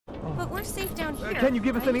we're safe down here. Can you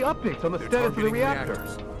give us any updates on the status of the reactor?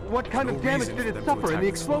 What kind of damage did it suffer in the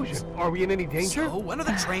explosion? Are we in any danger? So, when are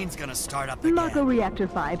the trains gonna start up again? Mako Reactor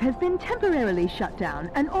 5 has been temporarily shut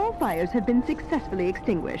down, and all fires have been successfully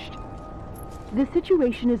extinguished. The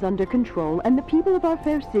situation is under control, and the people of our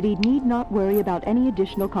fair city need not worry about any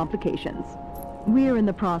additional complications. We're in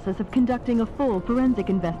the process of conducting a full forensic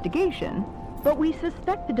investigation, but we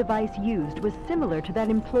suspect the device used was similar to that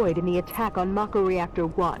employed in the attack on Mako Reactor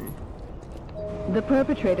 1. The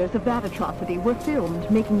perpetrators of that atrocity were filmed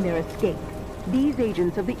making their escape. These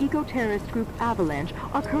agents of the eco-terrorist group Avalanche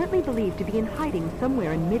are currently believed to be in hiding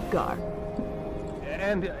somewhere in Midgar.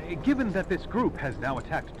 And given that this group has now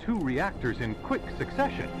attacked 2 reactors in quick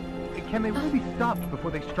succession, can they really be stopped before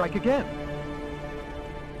they strike again?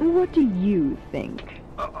 What do you think?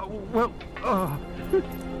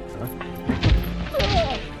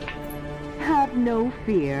 Have no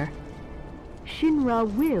fear. Shinra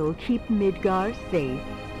will keep Midgar safe.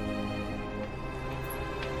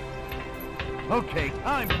 Okay,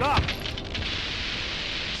 time's up!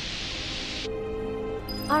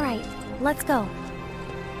 All right, let's go.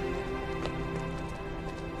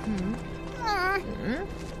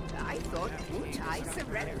 I thought Utai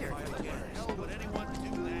surrendered.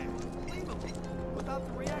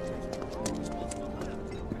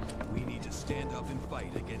 We need to stand up and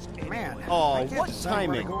fight against Man, Oh, what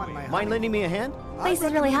timing? Mind lending me a hand? Place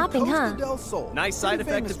is really hopping, huh? Nice side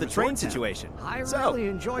effect of the train situation. I So, really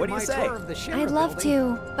enjoyed what do you my say? tour of the Shimmer I'd love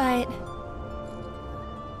building. to, but...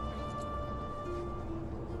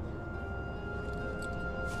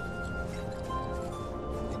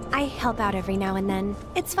 I help out every now and then.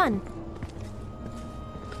 It's fun.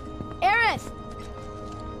 Aerith!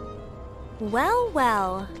 Well,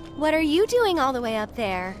 well. What are you doing all the way up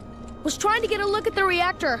there? Was trying to get a look at the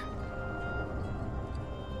reactor.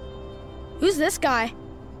 Who's this guy?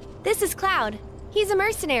 This is Cloud. He's a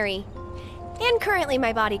mercenary. And currently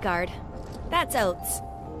my bodyguard. That's Oates.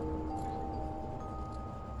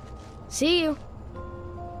 See you.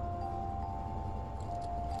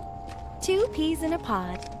 2 peas in a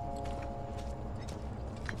pod.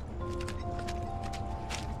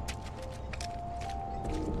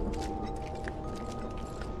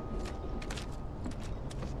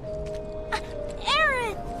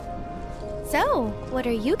 So, what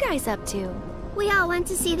are you guys up to? We all went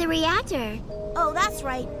to see the reactor. Oh, that's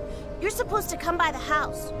right. You're supposed to come by the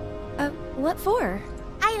house. What for?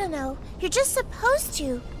 I don't know. You're just supposed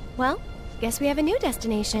to. Well, guess we have a new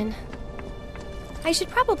destination. I should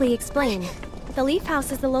probably explain. The Leaf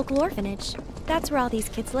House is the local orphanage. That's where all these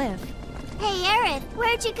kids live. Hey, Aerith,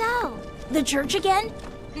 where'd you go? The church again?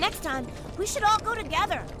 Next time, we should all go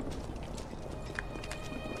together.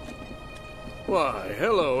 Why,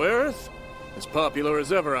 hello, Aerith. As popular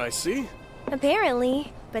as ever, I see.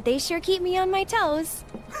 Apparently, but they sure keep me on my toes.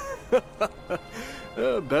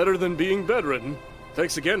 Better than being bedridden.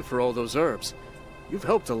 Thanks again for all those herbs. You've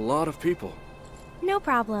helped a lot of people. No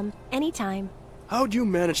problem. Anytime. How'd you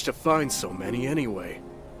manage to find so many anyway?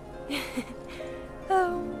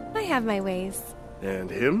 Oh, I have my ways.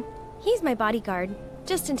 And him? He's my bodyguard,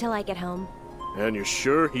 just until I get home. And you're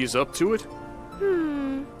sure he's up to it?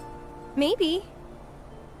 Maybe.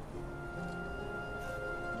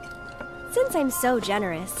 Since I'm so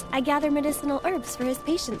generous, I gather medicinal herbs for his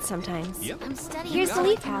patients sometimes. Yep. I'm studying. Here's the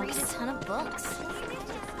Leaf I can read House. a ton of books.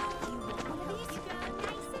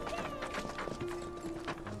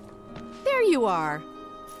 There you are.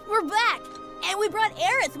 We're back! And we brought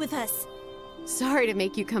Aerith with us. Sorry to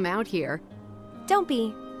make you come out here. Don't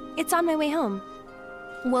be. It's on my way home.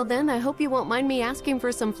 Well then, I hope you won't mind me asking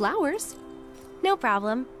for some flowers. No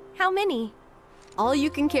problem. How many? All you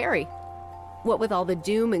can carry. What with all the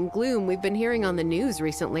doom and gloom we've been hearing on the news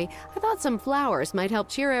recently, I thought some flowers might help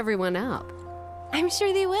cheer everyone up. I'm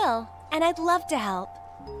sure they will, and I'd love to help.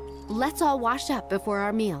 Let's all wash up before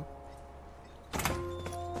our meal.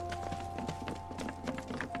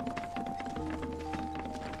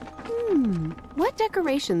 What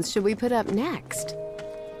decorations should we put up next?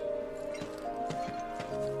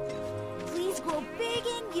 Please grow big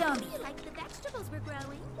and yummy. Like the vegetables we're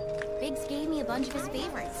growing. Biggs gave me a bunch of his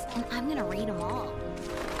favorites, and I'm gonna read them all.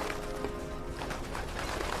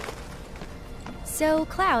 So,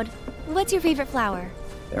 Cloud, what's your favorite flower?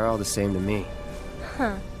 They're all the same to me.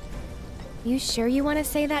 Huh. You sure you want to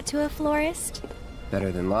say that to a florist?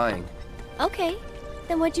 Better than lying. Okay.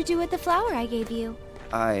 Then what'd you do with the flower I gave you?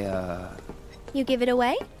 You give it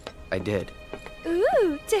away? I did.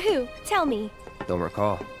 Ooh, to who? Tell me. Don't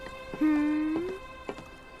recall.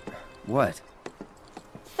 What?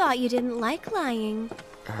 Thought you didn't like lying.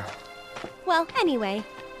 Well, anyway.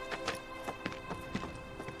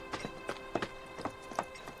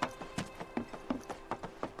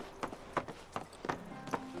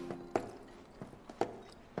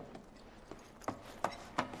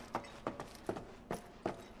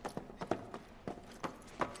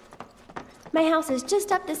 My house is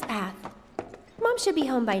just up this path. Mom should be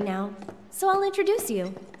home by now, so I'll introduce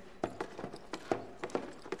you.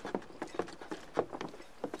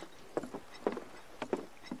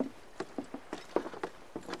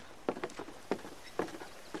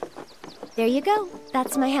 There you go.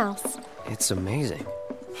 That's my house. It's amazing.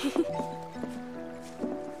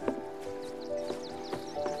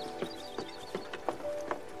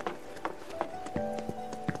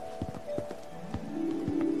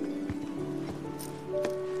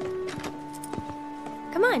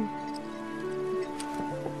 Come on.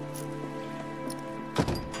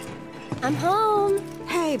 I'm home.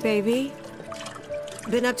 Hey, baby.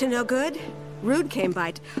 Been up to no good? Rude came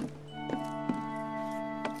by.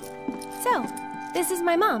 So, this is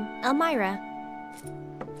my mom, Elmira.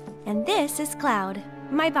 And this is Cloud,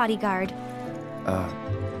 my bodyguard.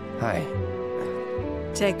 Hi.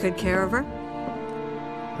 Take good care of her?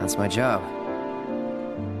 That's my job.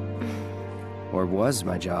 Or was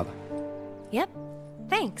my job. Yep.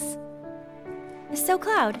 Thanks. So,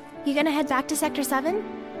 Cloud, you gonna head back to Sector 7?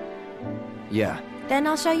 Yeah. Then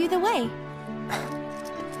I'll show you the way.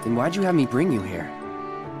 Then why'd you have me bring you here?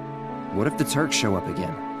 What if the Turks show up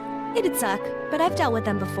again? It'd suck, but I've dealt with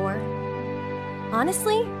them before.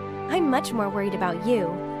 Honestly, I'm much more worried about you.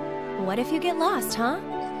 What if you get lost, huh?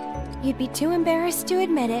 You'd be too embarrassed to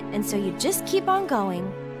admit it, and so you'd just keep on going.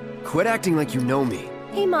 Quit acting like you know me.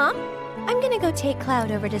 Hey, Mom. I'm gonna go take Cloud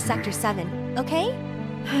over to Sector 7, okay?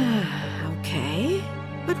 Okay.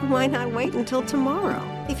 But why not wait until tomorrow?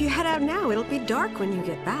 If you head out now, it'll be dark when you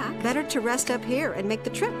get back. Better to rest up here and make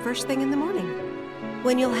the trip first thing in the morning,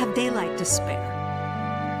 when you'll have daylight to spare.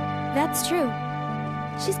 That's true.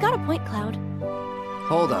 She's got a point, Cloud.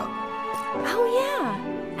 Hold up. Oh,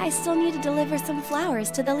 yeah. I still need to deliver some flowers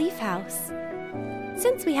to the Leaf House.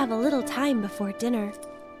 Since we have a little time before dinner,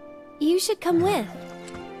 you should come with.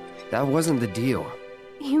 That wasn't the deal.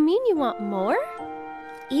 You mean you want more?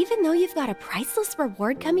 Even though you've got a priceless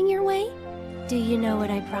reward coming your way? Do you know what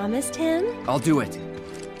I promised him? I'll do it.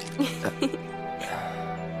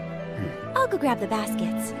 I'll go grab the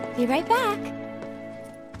baskets. Be right back.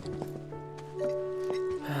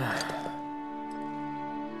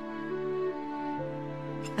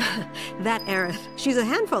 That Aerith. She's a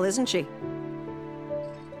handful, isn't she?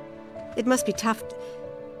 It must be tough.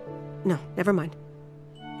 No, never mind.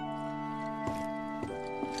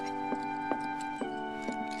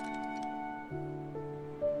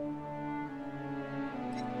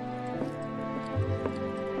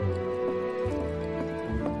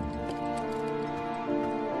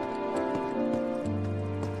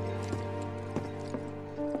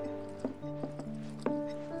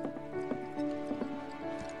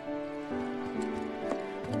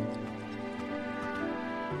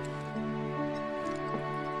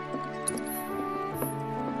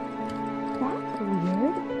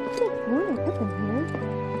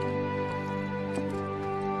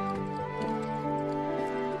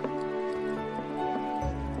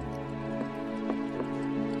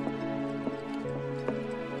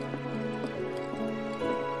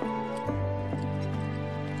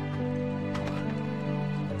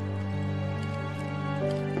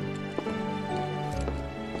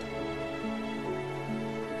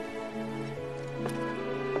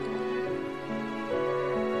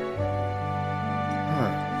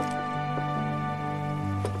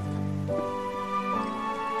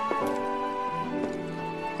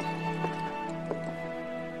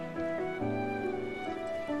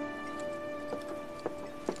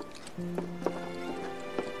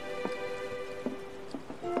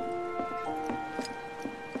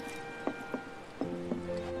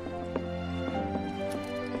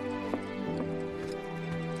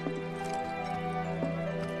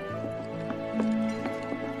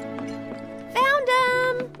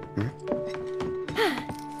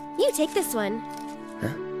 Take this one.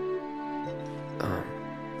 Huh?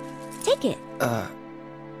 Take it.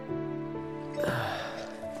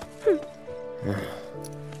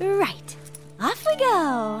 Right. Off we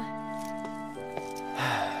go.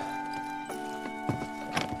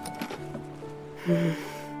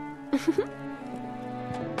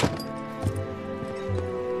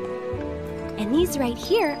 And these right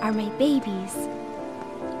here are my babies.